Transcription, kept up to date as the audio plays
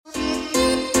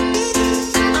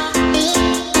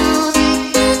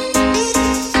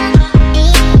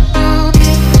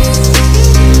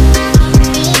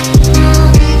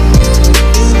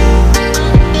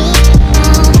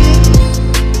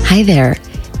Hi there.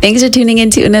 Thanks for tuning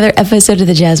in to another episode of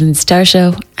the Jasmine Star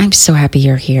Show. I'm so happy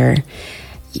you're here.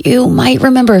 You might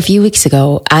remember a few weeks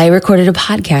ago, I recorded a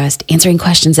podcast answering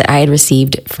questions that I had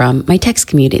received from my text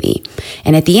community.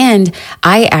 And at the end,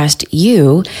 I asked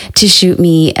you to shoot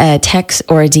me a text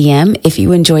or a DM if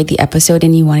you enjoyed the episode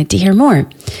and you wanted to hear more.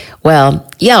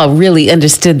 Well, y'all really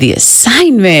understood the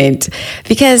assignment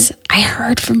because I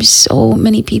heard from so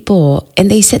many people and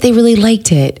they said they really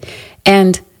liked it.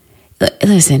 And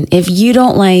listen, if you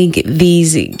don't like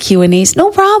these Q&As, no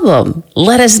problem.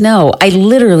 Let us know. I've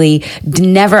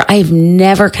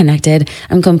never connected.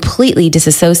 I'm completely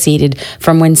disassociated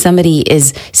from when somebody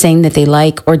is saying that they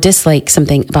like or dislike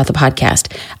something about the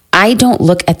podcast. I don't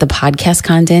look at the podcast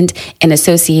content and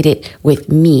associate it with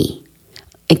me,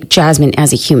 Jasmine,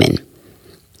 as a human.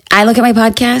 I look at my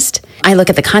podcast, I look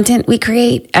at the content we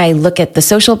create, I look at the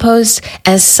social posts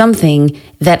as something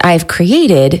that I've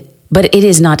created, but it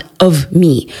is not of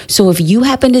me. So if you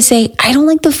happen to say, I don't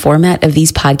like the format of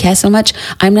these podcasts so much,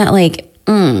 I'm not like,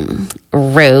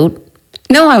 rude.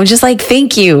 No, I'm just like,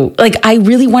 thank you. Like, I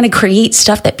really want to create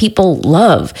stuff that people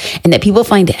love and that people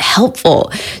find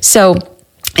helpful. So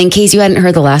in case you hadn't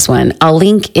heard the last one, I'll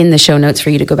link in the show notes for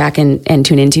you to go back and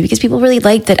tune into because people really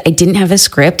liked that I didn't have a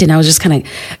script and I was just kind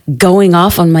of going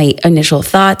off on my initial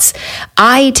thoughts.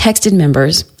 I texted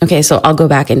members. Okay, so I'll go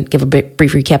back and give a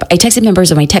brief recap. I texted members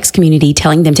of my text community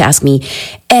telling them to ask me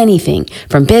anything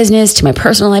from business to my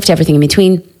personal life to everything in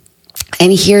between.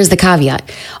 And here's the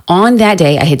caveat. On that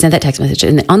day, I had sent that text message.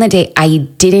 And on that day, I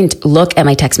didn't look at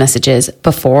my text messages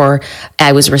before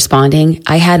I was responding.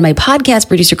 I had my podcast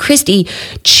producer, Christy,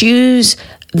 choose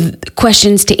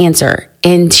questions to answer.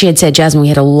 And she had said, Jasmine, we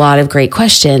had a lot of great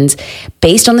questions.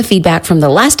 Based on the feedback from the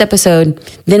last episode,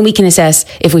 then we can assess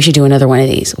if we should do another one of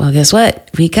these. Well, guess what?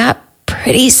 We got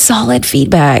pretty solid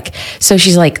feedback. So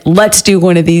she's like, let's do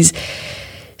one of these.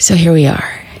 So here we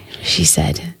are. She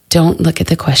said, don't look at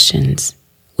the questions.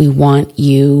 We want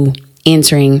you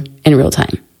answering in real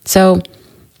time. So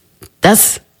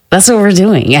that's what we're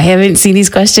doing. I haven't seen these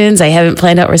questions. I haven't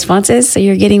planned out responses. So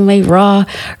you're getting my raw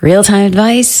real-time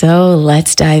advice. So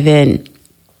let's dive in.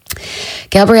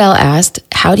 Gabrielle asked,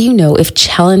 how do you know if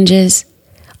challenges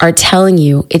are telling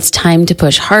you it's time to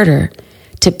push harder,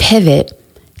 to pivot,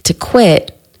 to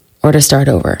quit, or to start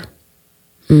over?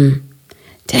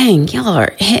 Dang, y'all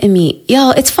are hitting me.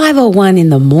 Y'all, it's 5:01 in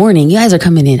the morning. You guys are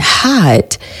coming in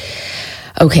hot.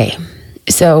 Okay,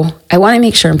 so I want to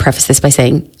make sure and preface this by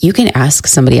saying you can ask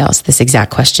somebody else this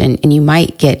exact question and you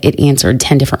might get it answered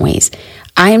 10 different ways.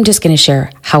 I am just going to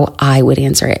share how I would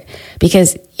answer it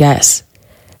because yes,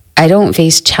 I don't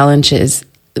face challenges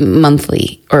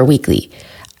monthly or weekly.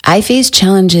 I face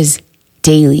challenges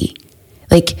daily.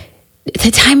 Like at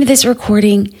the time of this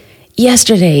recording,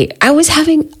 yesterday, I was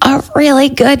having a really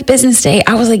good business day.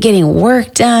 I was like getting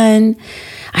work done.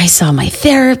 I saw my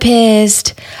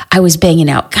therapist. I was banging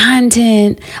out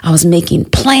content. I was making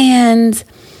plans.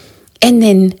 And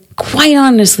then quite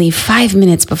honestly, 5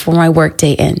 minutes before my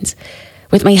workday ends,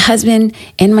 with my husband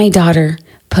and my daughter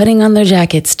putting on their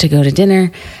jackets to go to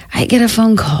dinner, I get a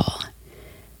phone call.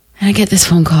 And I get this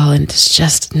phone call and it's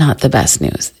just not the best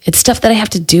news. It's stuff that I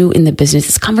have to do in the business.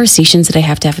 It's conversations that I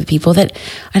have to have with people that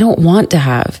I don't want to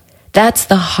have. That's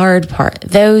the hard part.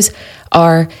 Those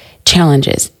are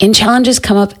challenges. And challenges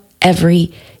come up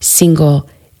every single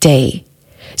day.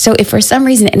 So if for some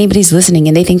reason anybody's listening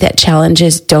and they think that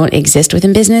challenges don't exist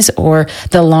within business or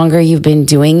the longer you've been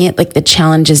doing it, like the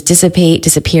challenges dissipate,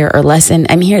 disappear, or lessen,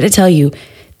 I'm here to tell you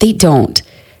they don't.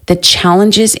 The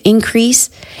challenges increase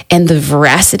and the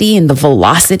veracity and the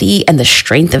velocity and the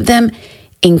strength of them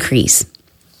increase.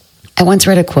 I once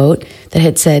read a quote that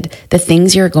had said, the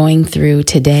things you're going through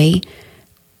today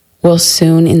will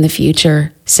soon in the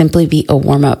future simply be a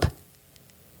warm-up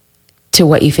to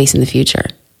what you face in the future.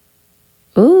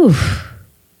 Ooh,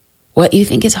 what you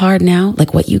think is hard now,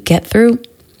 like what you get through,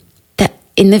 that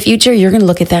in the future, you're going to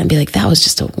look at that and be like, that was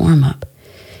just a warm-up.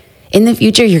 In the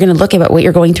future, you're going to look at what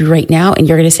you're going through right now and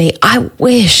you're going to say, I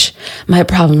wish my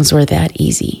problems were that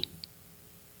easy.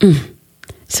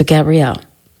 So Gabrielle,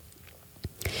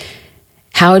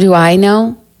 how do I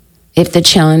know if the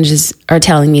challenges are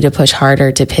telling me to push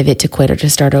harder, to pivot, to quit, or to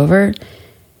start over?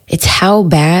 It's how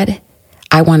bad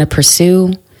I want to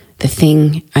pursue the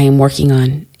thing I am working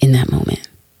on in that moment.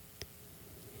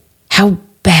 How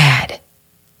bad?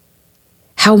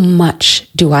 How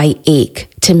much do I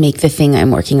ache to make the thing I'm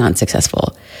working on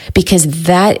successful? Because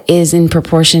that is in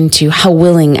proportion to how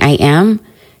willing I am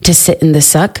to sit in the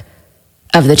suck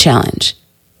of the challenge.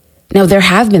 Now, there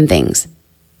have been things.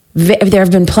 There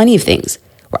have been plenty of things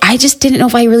where I just didn't know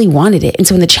if I really wanted it. And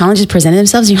so when the challenges presented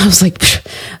themselves, I was like,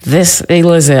 listen, I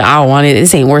don't want it.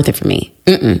 This ain't worth it for me.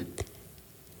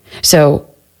 So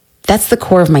that's the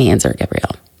core of my answer,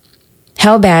 Gabrielle.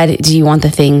 How bad do you want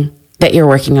the thing that you're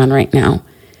working on right now?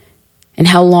 And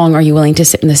how long are you willing to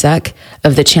sit in the suck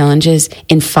of the challenges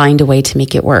and find a way to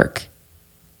make it work?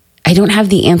 I don't have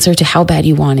the answer to how bad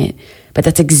you want it, but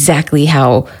that's exactly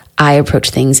how I approach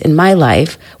things in my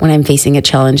life when I'm facing a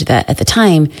challenge that at the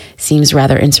time seems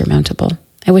rather insurmountable.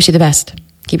 I wish you the best.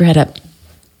 Keep your head up.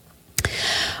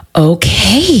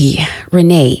 Okay,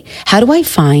 Renee, how do I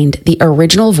find the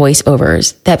original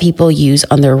voiceovers that people use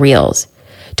on their reels?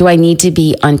 Do I need to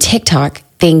be on TikTok?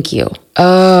 Thank you.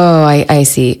 Oh, I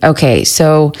see. Okay,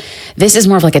 so this is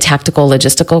more of like a tactical,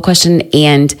 logistical question.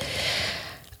 And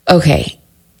okay,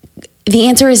 the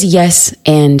answer is yes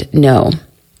and no.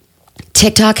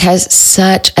 TikTok has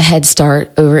such a head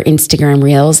start over Instagram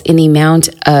Reels in the amount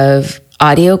of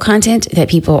audio content that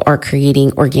people are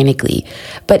creating organically.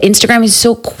 But Instagram is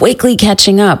so quickly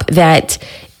catching up that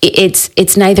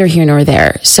it's neither here nor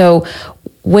there. So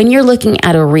when you're looking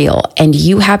at a reel and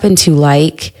you happen to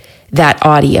like that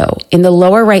audio, in the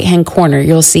lower right-hand corner,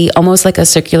 you'll see almost like a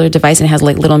circular device and it has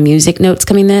like little music notes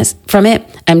coming from it.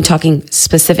 I'm talking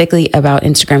specifically about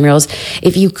Instagram Reels.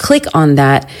 If you click on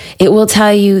that, it will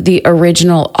tell you the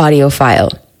original audio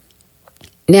file.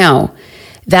 Now,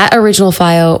 that original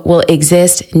file will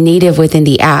exist native within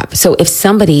the app. So if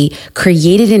somebody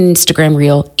created an Instagram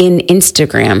Reel in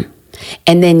Instagram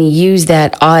and then used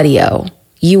that audio,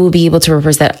 you will be able to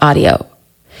reverse that audio.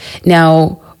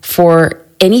 Now, for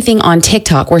anything on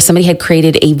TikTok where somebody had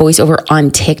created a voiceover on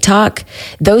TikTok,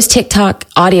 those TikTok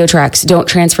audio tracks don't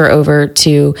transfer over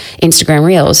to Instagram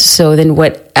Reels. So then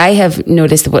what I have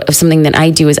noticed of something that I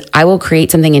do is I will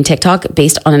create something in TikTok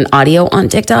based on an audio on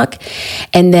TikTok.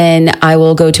 And then I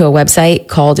will go to a website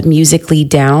called Musically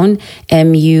Down,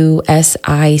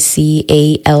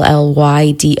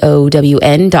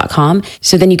 musicallydown.com.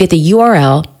 So then you get the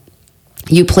URL.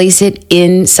 You place it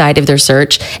inside of their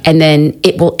search and then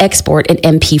it will export an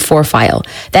MP4 file.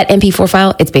 That MP4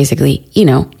 file, it's basically,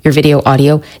 your video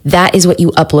audio. That is what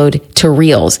you upload to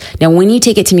Reels. Now, when you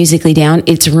take it to Musically Down,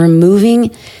 it's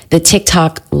removing the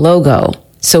TikTok logo.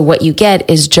 So what you get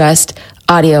is just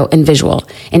audio and visual.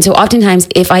 And so oftentimes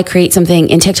if I create something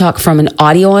in TikTok from an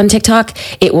audio on TikTok,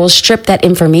 it will strip that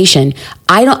information.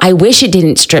 I wish it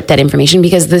didn't strip that information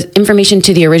because the information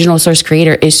to the original source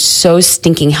creator is so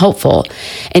stinking helpful.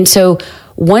 And so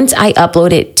once I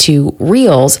upload it to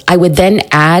Reels, I would then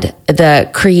add the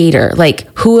creator, like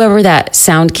whoever that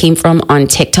sound came from on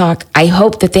TikTok. I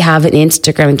hope that they have an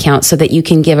Instagram account so that you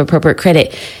can give appropriate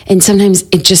credit. And sometimes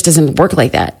it just doesn't work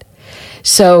like that.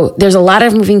 So there's a lot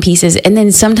of moving pieces. And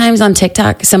then sometimes on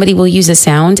TikTok, somebody will use a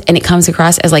sound and it comes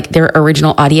across as like their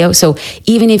original audio. So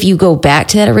even if you go back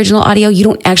to that original audio, you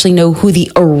don't actually know who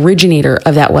the originator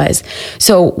of that was.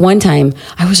 So one time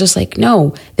I was just like,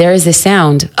 no, there is this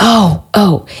sound.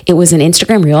 Oh, it was an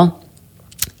Instagram Reel.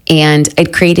 And I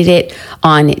created it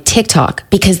on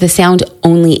TikTok because the sound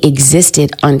only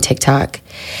existed on TikTok.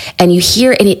 And you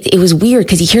hear, and it was weird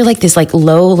because you hear like this like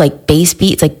low like bass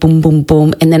beat. It's like boom, boom,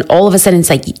 boom. And then all of a sudden it's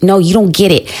like, no, you don't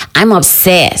get it. I'm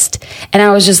obsessed. And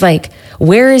I was just like,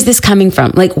 where is this coming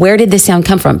from? Like, where did this sound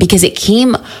come from? Because it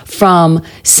came from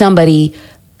somebody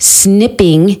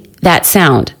snipping that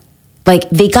sound. Like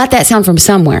they got that sound from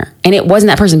somewhere and it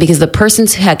wasn't that person because the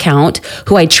person's account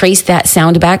who I traced that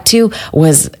sound back to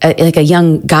was like a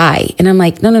young guy. And I'm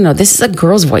like, no, this is a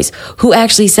girl's voice. Who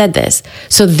actually said this?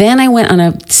 So then I went on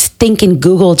a stinking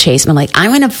Google chase and I'm like,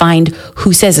 I'm going to find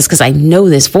who says this because I know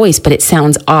this voice, but it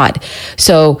sounds odd.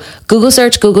 So Google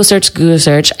search.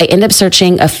 I end up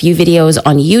searching a few videos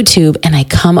on YouTube and I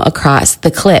come across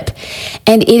the clip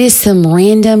and it is some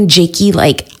random jakey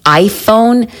like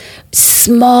iPhone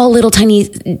small little tiny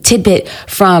tidbit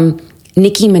from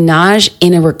Nicki Minaj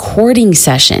in a recording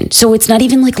session. So it's not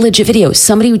even like legit video.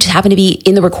 Somebody just happened to be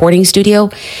in the recording studio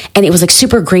and it was like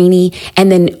super grainy. And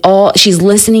then she's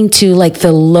listening to like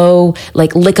the low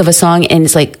like lick of a song and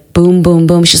it's like boom, boom,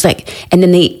 boom. She's like, and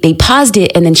then they paused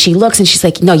it and then she looks and she's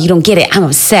like, no, you don't get it. I'm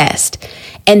obsessed.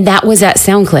 And that was that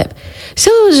sound clip. So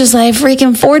it was just like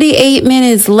freaking 48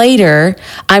 minutes later,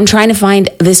 I'm trying to find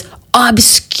this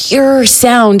obscure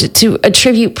sound to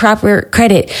attribute proper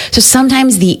credit. So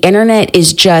sometimes the internet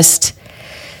is just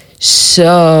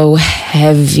so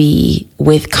heavy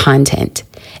with content.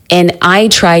 And I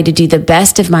try to do the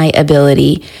best of my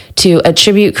ability to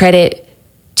attribute credit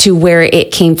to where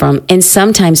it came from. And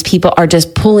sometimes people are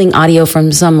just pulling audio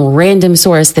from some random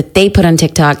source that they put on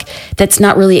TikTok that's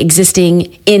not really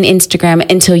existing in Instagram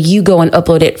until you go and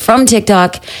upload it from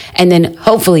TikTok and then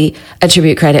hopefully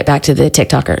attribute credit back to the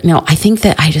TikToker. No, I think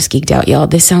that I just geeked out, y'all.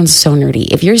 This sounds so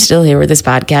nerdy. If you're still here with this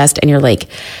podcast and you're like,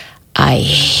 I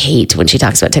hate when she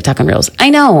talks about TikTok and Reels. I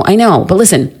know. But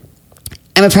listen,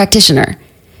 I'm a practitioner.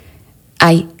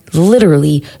 I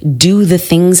literally do the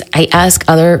things I ask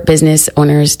other business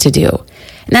owners to do.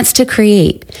 And that's to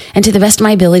create. And to the best of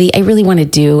my ability, I really want to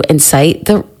do and cite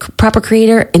the proper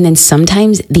creator. And then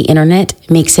sometimes the internet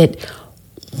makes it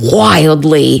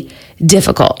wildly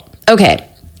difficult. Okay,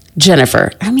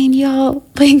 Jennifer. I mean, y'all,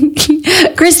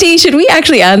 like, Christy, should we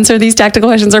actually answer these tactical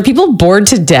questions? Are people bored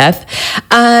to death?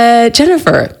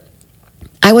 Jennifer,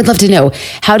 I would love to know,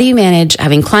 how do you manage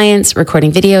having clients,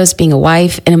 recording videos, being a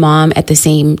wife and a mom at the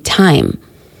same time?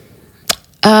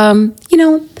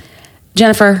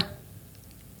 Jennifer,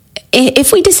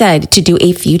 if we decide to do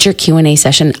a future Q&A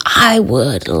session, I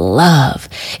would love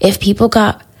if people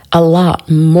got a lot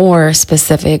more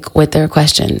specific with their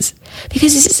questions,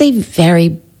 because this is a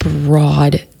very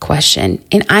broad question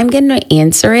and I'm going to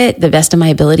answer it the best of my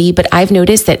ability. But I've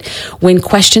noticed that when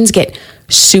questions get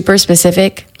super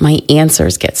specific, my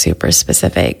answers get super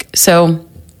specific. So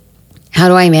how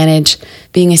do I manage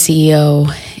being a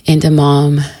CEO and a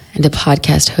mom and a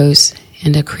podcast host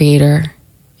and a creator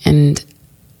and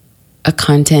a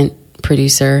content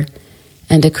producer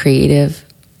and a creative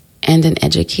and an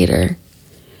educator?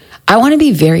 I want to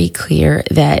be very clear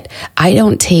that I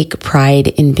don't take pride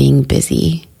in being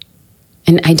busy.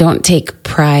 And I don't take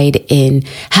pride in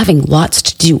having lots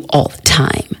to do all the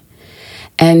time.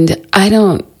 And I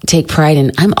don't take pride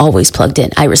in, I'm always plugged in.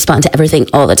 I respond to everything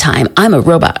all the time. I'm a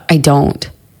robot. I don't.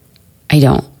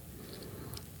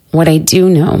 What I do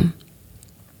know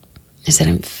is that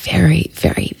I'm very,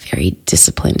 very, very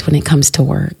disciplined when it comes to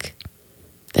work.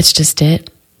 That's just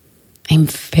it. I'm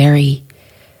very,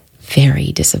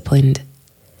 very disciplined.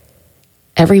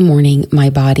 Every morning,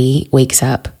 my body wakes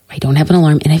up. I don't have an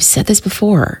alarm. And I've said this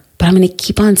before, but I'm going to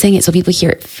keep on saying it so people hear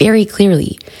it very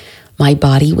clearly. My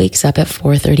body wakes up at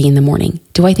 4:30 in the morning.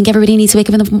 Do I think everybody needs to wake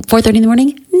up at 4:30 in the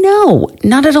morning? No,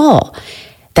 not at all.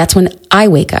 That's when I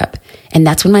wake up. And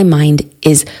that's when my mind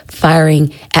is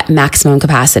firing at maximum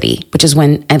capacity, which is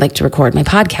when I like to record my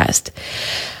podcast.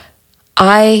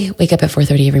 I wake up at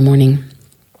 4:30 every morning.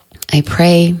 I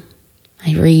pray,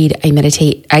 I read, I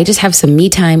meditate. I just have some me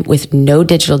time with no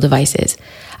digital devices.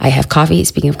 I have coffee.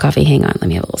 Speaking of coffee, hang on. Let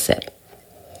me have a little sip.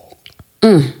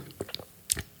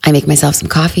 I make myself some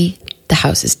coffee. The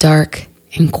house is dark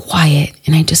and quiet,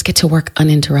 and I just get to work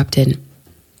uninterrupted.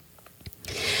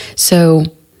 So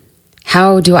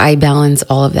how do I balance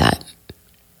all of that?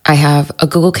 I have a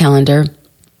Google Calendar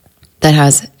that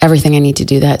has everything I need to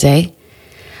do that day.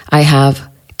 I have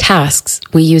tasks.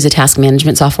 We use a task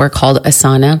management software called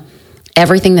Asana.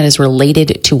 Everything that is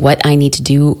related to what I need to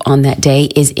do on that day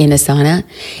is in Asana,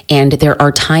 and there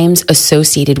are times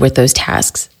associated with those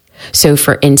tasks. So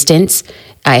for instance,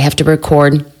 I have to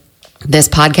record this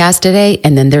podcast today,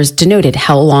 and then there's denoted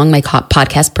how long my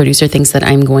podcast producer thinks that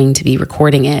I'm going to be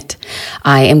recording it.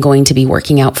 I am going to be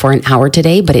working out for an hour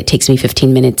today, but it takes me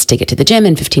 15 minutes to get to the gym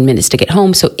and 15 minutes to get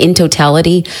home. So in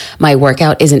totality, my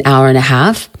workout is an hour and a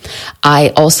half.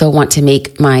 I also want to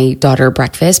make my daughter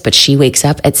breakfast, but she wakes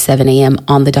up at 7 a.m.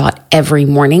 on the dot every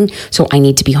morning. So I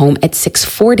need to be home at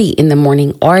 6:40 in the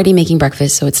morning, already making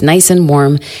breakfast. So it's nice and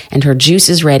warm and her juice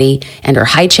is ready and her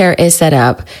high chair is set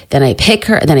up. Then I pick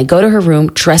her, then I go to her room,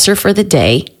 dress her for the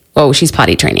day. Oh, she's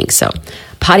potty training. So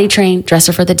potty train, dress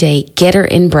her for the day, get her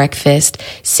in breakfast,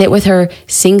 sit with her,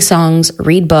 sing songs,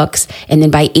 read books. And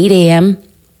then by 8 a.m.,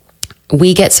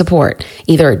 we get support.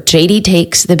 Either JD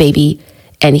takes the baby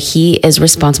and he is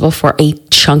responsible for a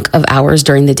chunk of hours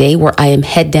during the day where I am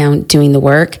head down doing the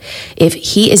work. If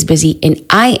he is busy and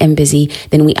I am busy,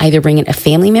 then we either bring in a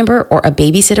family member or a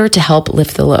babysitter to help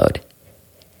lift the load.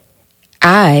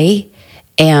 I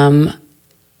am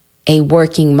a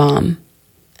working mom.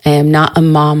 I am not a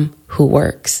mom who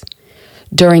works.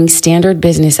 During standard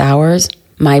business hours,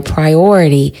 my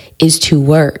priority is to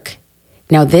work.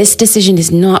 Now, this decision is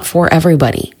not for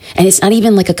everybody, and it's not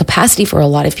even like a capacity for a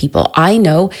lot of people. I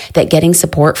know that getting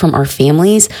support from our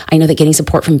families, I know that getting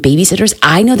support from babysitters,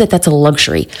 I know that that's a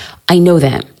luxury. I know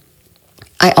that.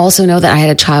 I also know that I had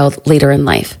a child later in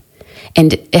life,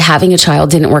 and having a child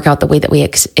didn't work out the way that we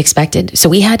expected. So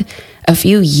we had a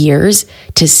few years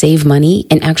to save money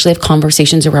and actually have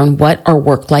conversations around what our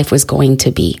work life was going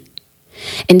to be.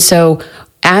 And so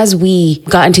as we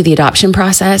got into the adoption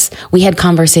process, we had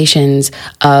conversations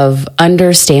of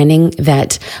understanding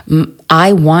that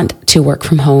I want to work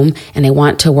from home and I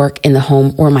want to work in the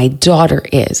home where my daughter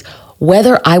is.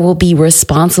 Whether I will be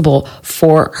responsible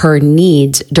for her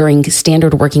needs during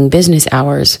standard working business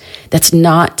hours, that's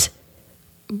not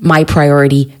my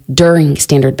priority during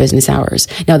standard business hours.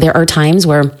 Now, there are times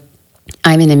where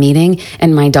I'm in a meeting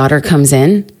and my daughter comes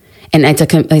in, and it's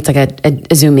like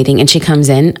a Zoom meeting, and she comes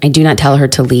in. I do not tell her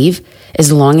to leave.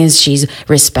 As long as she's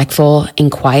respectful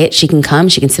and quiet, she can come.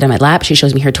 She can sit on my lap. She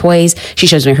shows me her toys. She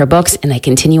shows me her books, and I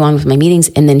continue on with my meetings,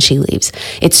 and then she leaves.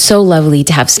 It's so lovely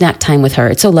to have snack time with her.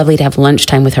 It's so lovely to have lunch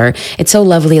time with her. It's so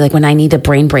lovely, like when I need a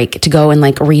brain break, to go and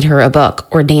like read her a book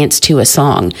or dance to a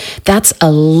song. That's a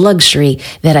luxury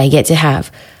that I get to have.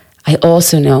 I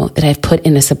also know that I've put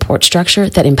in a support structure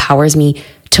that empowers me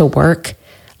to work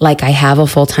like I have a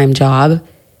full-time job,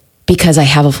 because I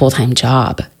have a full-time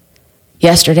job.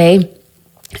 Yesterday,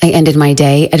 I ended my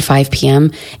day at 5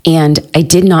 p.m. and I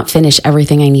did not finish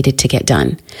everything I needed to get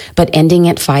done. But ending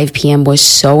at 5 p.m. was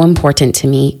so important to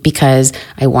me because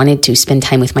I wanted to spend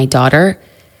time with my daughter.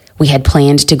 We had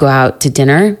planned to go out to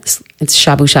dinner. It's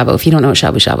shabu shabu. If you don't know what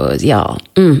shabu shabu is, y'all,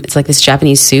 it's like this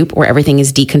Japanese soup where everything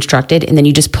is deconstructed and then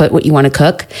you just put what you want to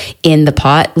cook in the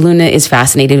pot. Luna is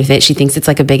fascinated with it. She thinks it's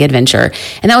like a big adventure.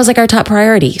 And that was like our top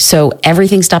priority. So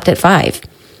everything stopped at 5.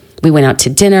 We went out to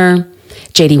dinner.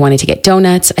 JD wanted to get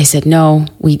donuts. I said, no,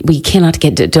 we cannot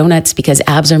get donuts because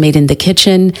abs are made in the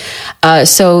kitchen.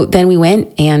 So then we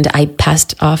went and I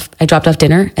dropped off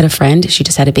dinner at a friend. She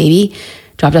just had a baby.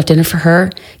 Dropped off dinner for her,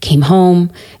 came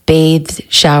home,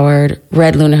 bathed, showered,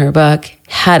 read Luna her book,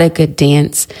 had a good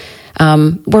dance.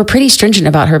 We're pretty stringent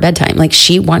about her bedtime. Like,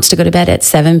 she wants to go to bed at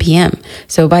 7 p.m.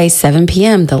 So by 7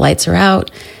 p.m., the lights are out.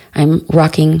 I'm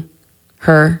rocking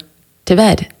her to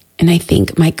bed. And I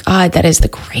think, my God, that is the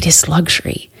greatest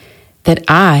luxury, that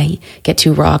I get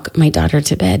to rock my daughter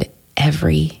to bed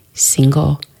every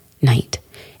single night.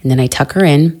 And then I tuck her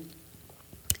in.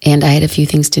 And I had a few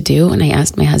things to do. And I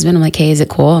asked my husband, I'm like, hey, is it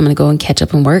cool? I'm going to go and catch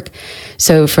up and work.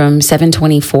 So from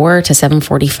 7:24 to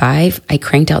 7:45, I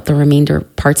cranked out the remainder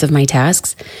parts of my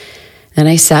tasks. Then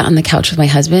I sat on the couch with my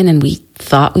husband and we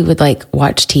thought we would like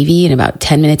watch TV. And about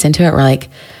 10 minutes into it, we're like,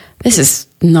 this is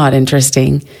not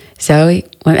interesting. So we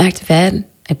went back to bed.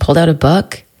 I pulled out a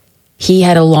book. He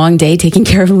had a long day taking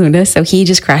care of Luna. So he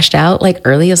just crashed out like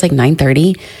early. It was like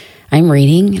 9:30. I'm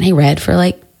reading and I read for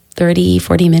like 30,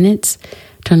 40 minutes.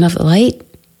 Turned off the light,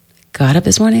 got up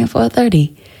this morning at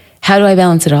 4:30. How do I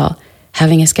balance it all?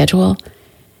 Having a schedule,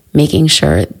 making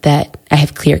sure that I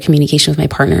have clear communication with my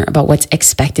partner about what's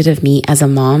expected of me as a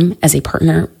mom, as a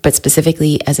partner, but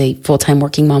specifically as a full-time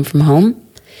working mom from home.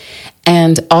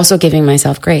 And also giving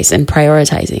myself grace and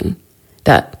prioritizing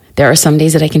that there are some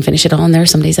days that I can finish it all and there are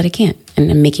some days that I can't.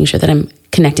 And I'm making sure that I'm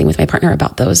connecting with my partner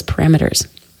about those parameters.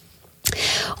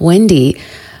 Wendy,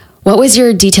 what was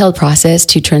your detailed process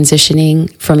to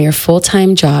transitioning from your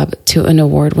full-time job to an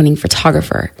award-winning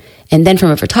photographer, and then from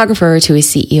a photographer to a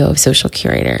CEO of Social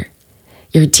Curator?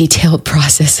 Your detailed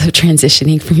process of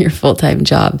transitioning from your full-time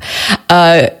job.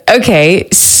 Okay,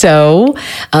 so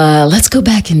let's go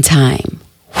back in time.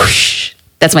 Whoosh.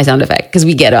 That's my sound effect because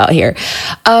we get out here.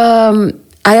 I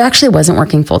actually wasn't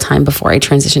working full-time before I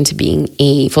transitioned to being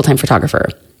a full-time photographer.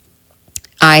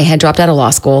 I had dropped out of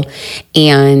law school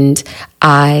and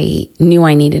I knew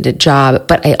I needed a job,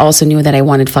 but I also knew that I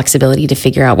wanted flexibility to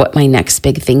figure out what my next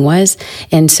big thing was.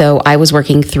 And so I was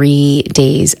working 3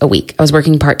 days a week. I was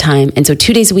working part-time. And so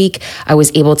 2 days a week, I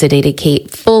was able to dedicate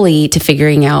fully to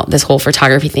figuring out this whole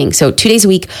photography thing. So 2 days a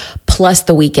week plus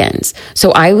the weekends.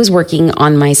 So I was working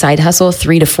on my side hustle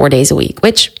 3 to 4 days a week,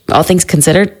 which all things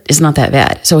considered is not that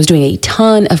bad. So I was doing a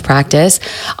ton of practice.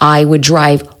 I would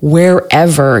drive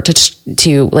wherever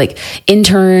to like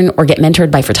intern or get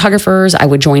mentored by photographers. I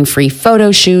would join free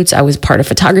photo shoots. I was part of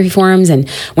photography forums. And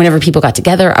whenever people got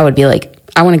together, I would be like,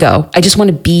 I want to go. I just want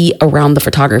to be around the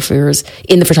photographers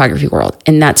in the photography world.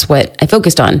 And that's what I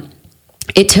focused on.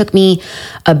 It took me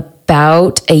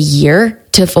about a year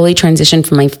to fully transition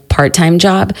from my part-time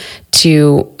job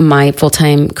to my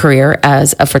full-time career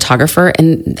as a photographer.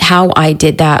 And how I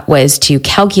did that was to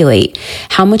calculate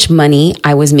how much money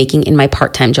I was making in my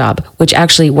part-time job, which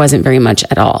actually wasn't very much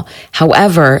at all.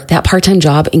 However, that part-time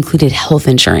job included health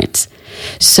insurance.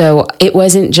 So it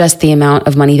wasn't just the amount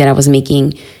of money that I was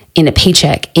making in a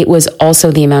paycheck. It was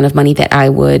also the amount of money that I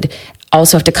would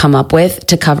also have to come up with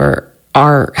to cover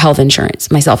our health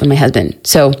insurance, myself and my husband.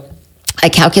 So I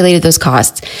calculated those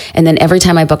costs. And then every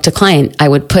time I booked a client, I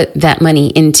would put that money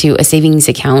into a savings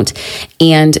account.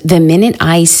 And the minute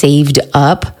I saved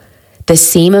up the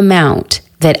same amount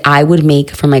that I would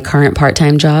make from my current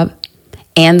part-time job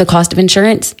and the cost of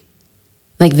insurance,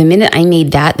 like the minute I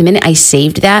made that, the minute I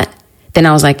saved that, then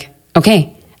I was like,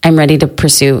 okay, I'm ready to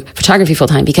pursue photography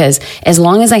full-time, because as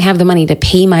long as I have the money to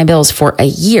pay my bills for a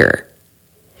year,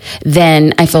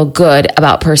 then I feel good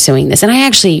about pursuing this. And I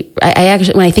actually,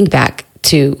 when I think back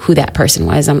to who that person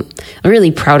was, I'm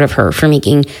really proud of her for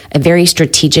making a very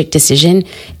strategic decision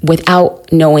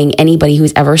without knowing anybody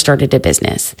who's ever started a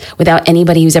business, without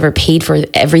anybody who's ever paid for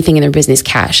everything in their business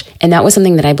cash. And that was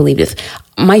something that I believed with.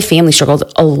 My family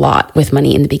struggled a lot with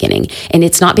money in the beginning. And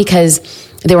it's not because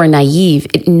they were naive.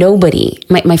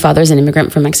 My father's an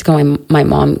immigrant from Mexico, and my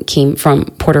mom came from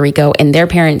Puerto Rico, and their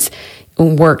parents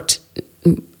worked,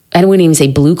 I wouldn't even say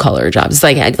blue collar jobs.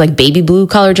 It's like baby blue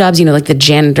collar jobs, like the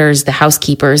janitors, the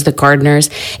housekeepers, the gardeners.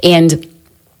 And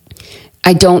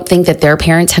I don't think that their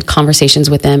parents had conversations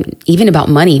with them even about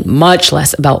money, much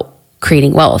less about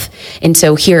creating wealth. And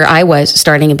so here I was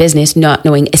starting a business, not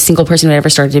knowing a single person who had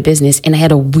ever started a business. And I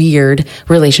had a weird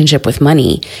relationship with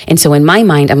money. And so in my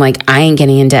mind, I'm like, I ain't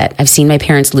getting in debt. I've seen my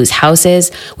parents lose houses.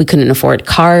 We couldn't afford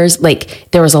cars.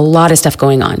 There was a lot of stuff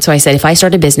going on. So I said, if I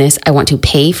start a business, I want to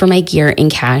pay for my gear in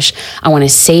cash. I want to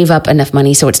save up enough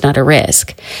money so it's not a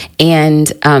risk. And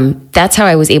that's how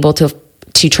I was able to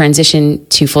transition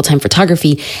to full-time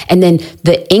photography. And then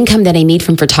the income that I made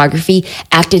from photography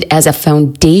acted as a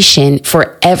foundation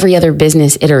for every other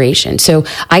business iteration. So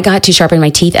I got to sharpen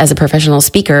my teeth as a professional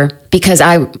speaker because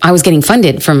I was getting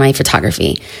funded from my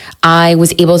photography. I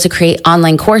was able to create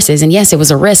online courses. And yes, it was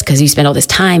a risk because you spend all this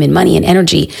time and money and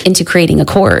energy into creating a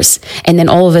course. And then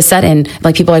all of a sudden,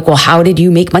 people are like, well, how did you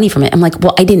make money from it? I'm like,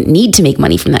 well, I didn't need to make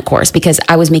money from that course because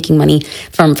I was making money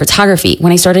from photography.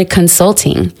 When I started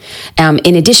consulting,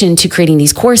 in addition to creating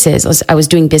these courses, I was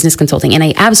doing business consulting, and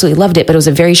I absolutely loved it, but it was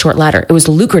a very short ladder. It was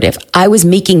lucrative. I was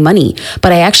making money,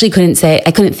 but I actually couldn't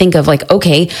think of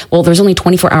okay, well, there's only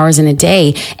 24 hours in a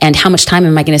day, and how much time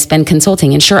am I going to spend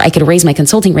consulting? And sure, I could raise my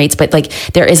consulting rates, but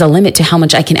there is a limit to how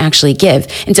much I can actually give.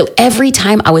 And so every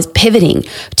time I was pivoting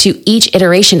to each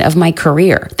iteration of my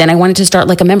career, then I wanted to start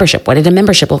a membership. What did a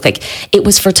membership look like? It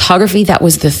was photography that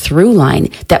was the through line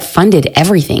that funded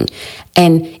everything.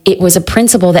 And it was a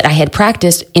principle that I had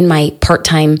practiced in my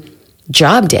part-time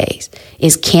job days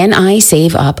is, can I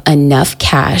save up enough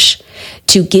cash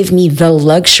to give me the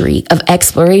luxury of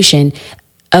exploration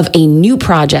of a new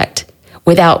project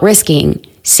without risking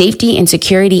safety and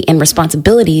security and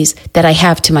responsibilities that I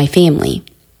have to my family?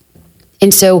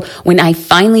 And so when I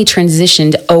finally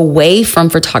transitioned away from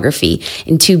photography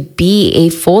and to be a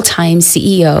full-time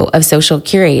CEO of Social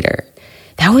Curator,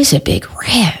 that was a big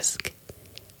risk.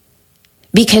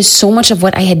 Because so much of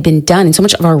what I had been done and so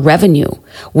much of our revenue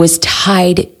was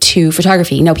tied to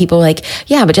photography. People are like,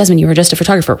 yeah, but Jasmine, you were just a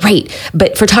photographer. Right.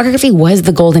 But photography was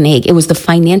the golden egg. It was the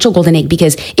financial golden egg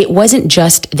because it wasn't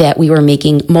just that we were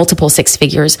making multiple six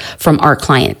figures from our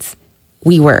clients.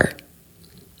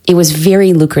 It was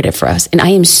very lucrative for us. And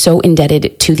I am so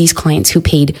indebted to these clients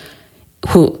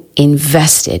who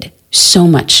invested so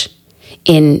much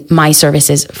in my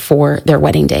services for their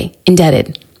wedding day.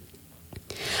 Indebted.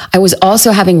 I was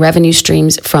also having revenue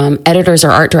streams from editors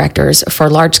or art directors for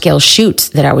large-scale shoots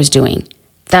that I was doing.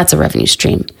 That's a revenue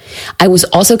stream. I was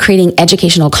also creating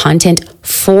educational content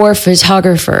for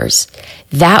photographers.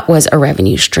 That was a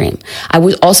revenue stream. I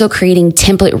was also creating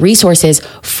template resources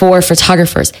for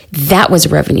photographers. That was a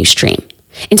revenue stream.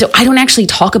 And so I don't actually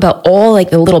talk about all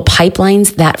the little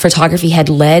pipelines that photography had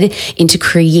led into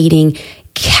creating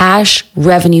cash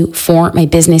revenue for my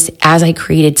business as I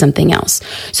created something else.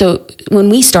 So when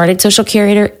we started Social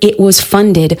Curator, it was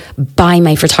funded by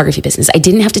my photography business. I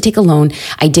didn't have to take a loan.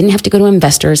 I didn't have to go to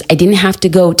investors. I didn't have to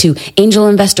go to angel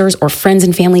investors or friends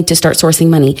and family to start sourcing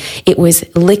money. It was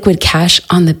liquid cash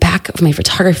on the back of my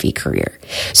photography career.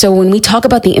 So when we talk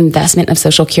about the investment of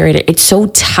Social Curator, it's so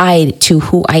tied to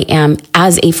who I am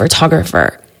as a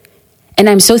photographer. And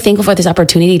I'm so thankful for this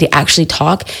opportunity to actually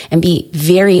talk and be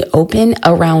very open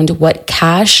around what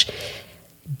cash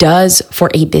does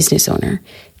for a business owner.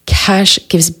 Cash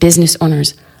gives business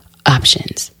owners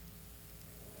options.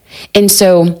 And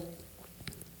so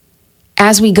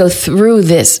as we go through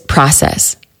this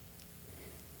process,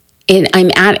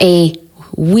 I'm at a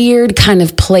weird kind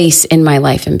of place in my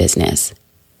life and business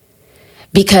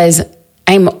because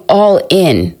I'm all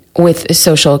in with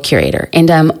Social Curator and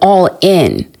I'm all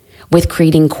in with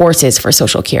creating courses for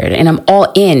Social Curator. And I'm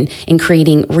all in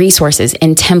creating resources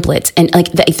and templates. And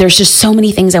there's just so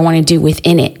many things I want to do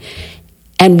within it.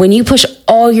 And when you push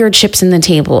all your chips in the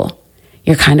table,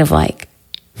 you're kind of like,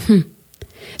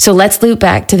 So let's loop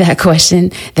back to that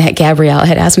question that Gabrielle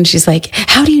had asked when she's like,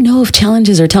 how do you know if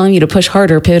challenges are telling you to push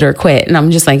harder, pivot, or quit? And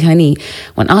I'm just like, honey,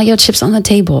 when all your chips on the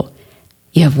table,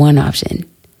 you have one option.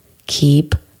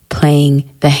 Keep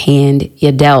playing the hand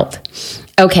you dealt.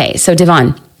 Okay, so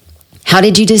Devon, how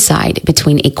did you decide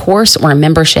between a course or a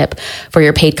membership for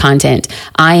your paid content?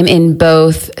 I'm in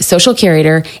both Social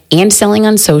Curator and Selling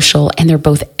on Social, and they're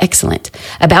both excellent.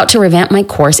 About to revamp my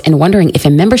course and wondering if a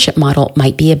membership model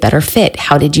might be a better fit.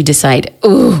 How did you decide?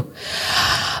 Ooh.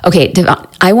 Okay, Devon,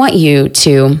 I want you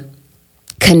to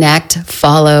connect,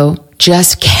 follow,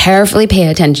 just carefully pay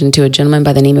attention to a gentleman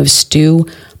by the name of Stu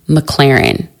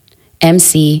McLaren.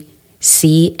 McClaren.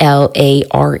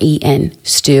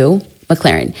 Stu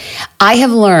McLaren. I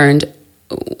have learned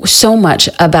so much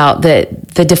about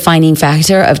the defining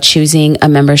factor of choosing a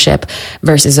membership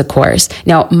versus a course.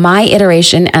 Now, my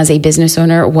iteration as a business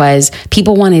owner was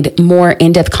people wanted more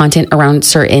in-depth content around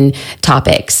certain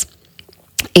topics.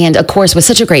 And a course was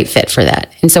such a great fit for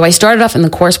that. And so I started off in the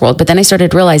course world, but then I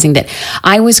started realizing that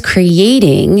I was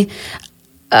creating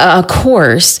a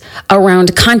course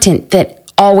around content that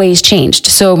always changed.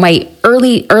 So my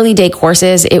early day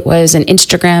courses, it was an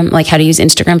Instagram, like how to use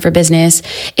Instagram for business.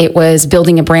 It was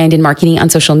building a brand and marketing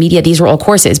on social media. These were all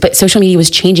courses, but social media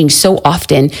was changing so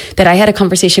often that I had a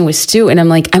conversation with Stu and I'm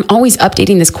like, I'm always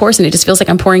updating this course and it just feels like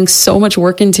I'm pouring so much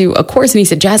work into a course. And he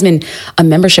said, Jasmine, a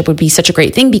membership would be such a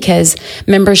great thing because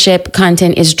membership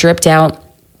content is dripped out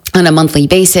on a monthly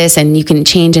basis and you can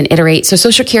change and iterate. So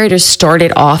Social Curator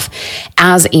started off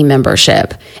as a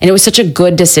membership and it was such a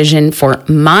good decision for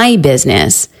my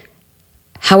business.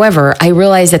 However, I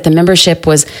realized that the membership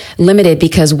was limited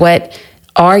because what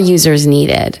our users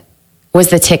needed was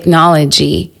the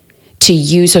technology to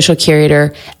use Social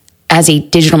Curator as a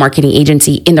digital marketing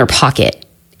agency in their pocket.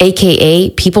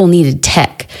 AKA, people needed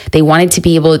tech. They wanted to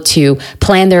be able to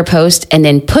plan their post and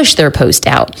then push their post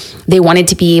out. They wanted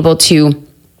to be able to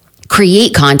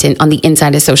create content on the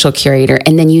inside of Social Curator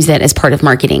and then use that as part of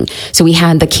marketing. So we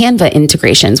had the Canva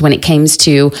integrations when it came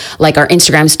to like our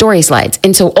Instagram story slides.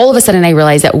 And so all of a sudden I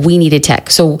realized that we needed tech.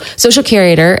 So Social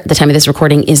Curator, at the time of this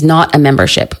recording, is not a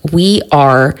membership. We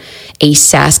are a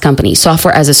SaaS company,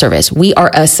 software as a service. We are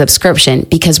a subscription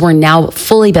because we're now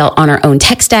fully built on our own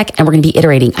tech stack and we're going to be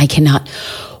iterating. I cannot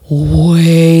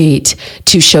wait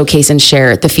to showcase and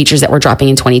share the features that we're dropping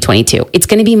in 2022. It's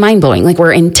going to be mind-blowing. Like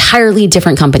we're an entirely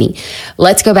different company.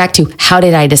 Let's go back to how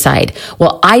did I decide?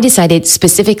 Well, I decided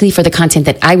specifically for the content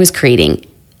that I was creating,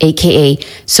 AKA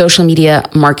social media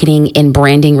marketing and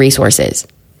branding resources,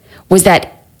 was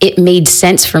that it made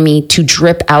sense for me to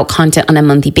drip out content on a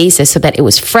monthly basis so that it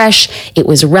was fresh, it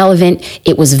was relevant,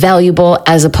 it was valuable,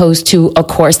 as opposed to a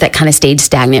course that kind of stayed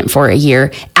stagnant for a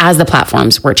year as the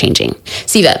platforms were changing.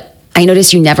 Siva, I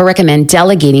noticed you never recommend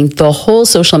delegating the whole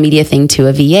social media thing to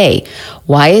a VA.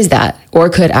 Why is that? Or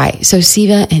could I? So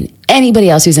Siva and anybody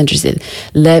else who's interested,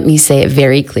 let me say it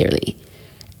very clearly.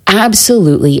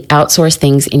 Absolutely outsource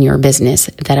things in your business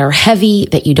that are heavy,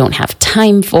 that you don't have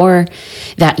time for,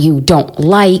 that you don't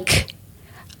like.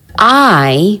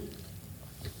 I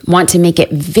want to make it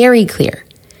very clear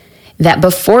that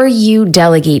before you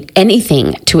delegate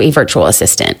anything to a virtual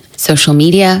assistant, social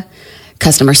media,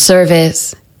 customer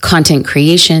service, content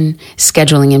creation,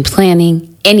 scheduling and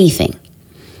planning, anything,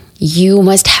 you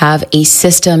must have a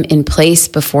system in place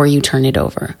before you turn it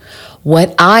over.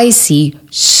 What I see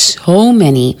so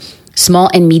many small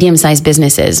and medium-sized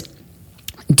businesses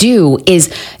do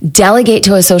is delegate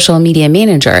to a social media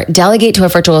manager, delegate to a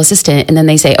virtual assistant, and then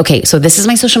they say, okay, so this is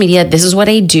my social media, this is what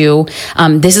I do,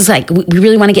 this is like, we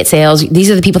really want to get sales, these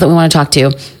are the people that we want to talk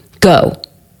to, go.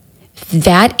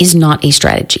 That is not a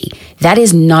strategy. That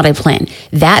is not a plan.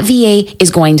 That VA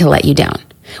is going to let you down.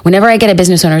 Whenever I get a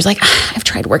business owner who's like, I've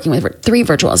tried working with 3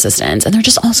 virtual assistants and they're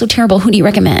just all so terrible. Who do you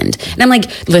recommend? And I'm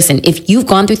like, listen, if you've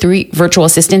gone through 3 virtual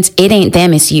assistants, it ain't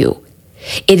them, it's you.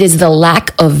 It is the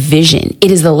lack of vision.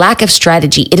 It is the lack of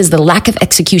strategy. It is the lack of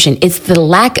execution. It's the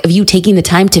lack of you taking the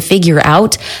time to figure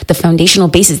out the foundational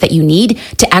basis that you need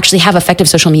to actually have effective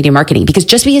social media marketing. Because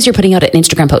just because you're putting out an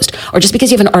Instagram post or just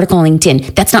because you have an article on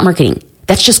LinkedIn, that's not marketing.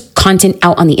 That's just content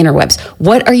out on the interwebs.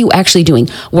 What are you actually doing?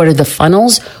 What are the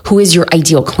funnels? Who is your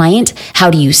ideal client? How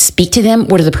do you speak to them?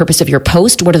 What are the purpose of your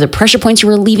post? What are the pressure points you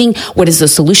are leaving? What is the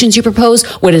solutions you propose?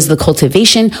 What is the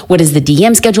cultivation? What is the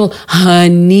DM schedule?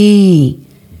 Honey,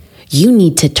 you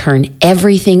need to turn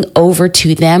everything over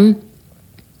to them.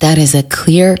 That is a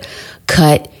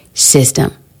clear-cut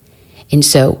system. And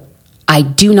so I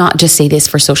do not just say this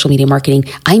for social media marketing.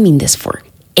 I mean this for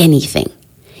anything.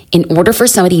 In order for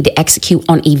somebody to execute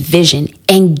on a vision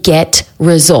and get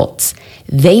results,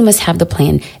 They must have the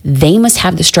plan. They must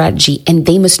have the strategy, and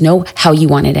they must know how you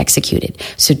want it executed.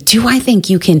 So do I think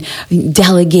you can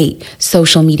delegate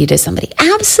social media to somebody?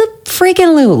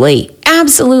 Absolutely.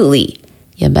 Absolutely.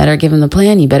 You better give them the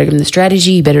plan. You better give them the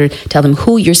strategy. You better tell them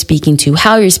who you're speaking to,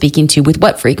 how you're speaking to, with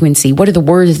what frequency, what are the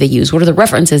words they use, what are the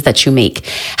references that you make,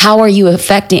 how are you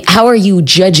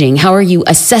judging, how are you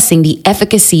assessing the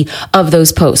efficacy of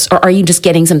those posts, or are you just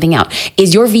getting something out?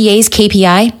 Is your VA's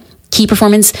KPI, key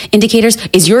performance indicators,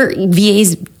 is your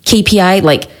VA's KPI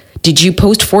like, did you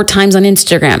post 4 times on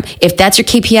Instagram? If that's your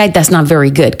KPI, that's not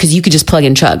very good because you could just plug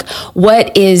and chug.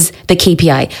 What is the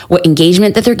KPI? What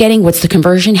engagement that they're getting? What's the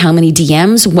conversion? How many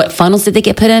DMs? What funnels did they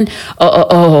get put in?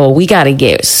 We got to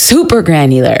get super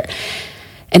granular.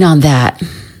 And on that,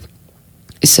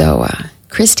 so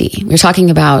Christy, we're talking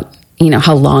about,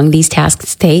 how long these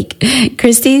tasks take.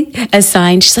 Christy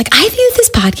assigned, she's like, I view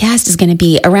this podcast is going to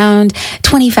be around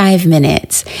 25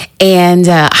 minutes. And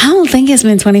I don't think it's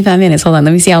been 25 minutes. Hold on.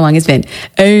 Let me see how long it's been.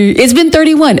 It's been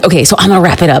 31. Okay. So I'm going to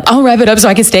wrap it up. I'll wrap it up so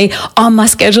I can stay on my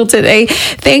schedule today.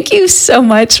 Thank you so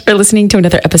much for listening to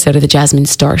another episode of the Jasmine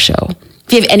Star Show.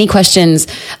 If you have any questions,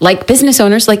 like business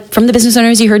owners, like from the business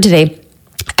owners you heard today,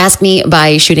 ask me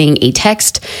by shooting a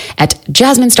text at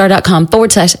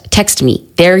jasminestar.com/text me.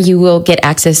 There you will get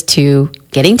access to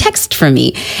getting text from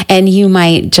me, and you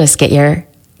might just get your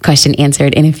question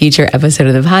answered in a future episode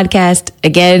of the podcast.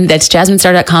 Again, that's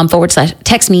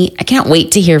jasminestar.com/text me. I can't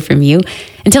wait to hear from you.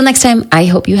 Until next time, I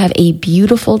hope you have a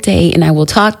beautiful day, and I will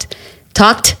I'm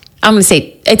going to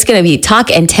say it's going to be talk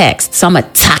and text. So I'm going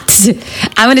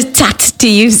to talk to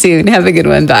you soon. Have a good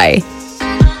one. Bye.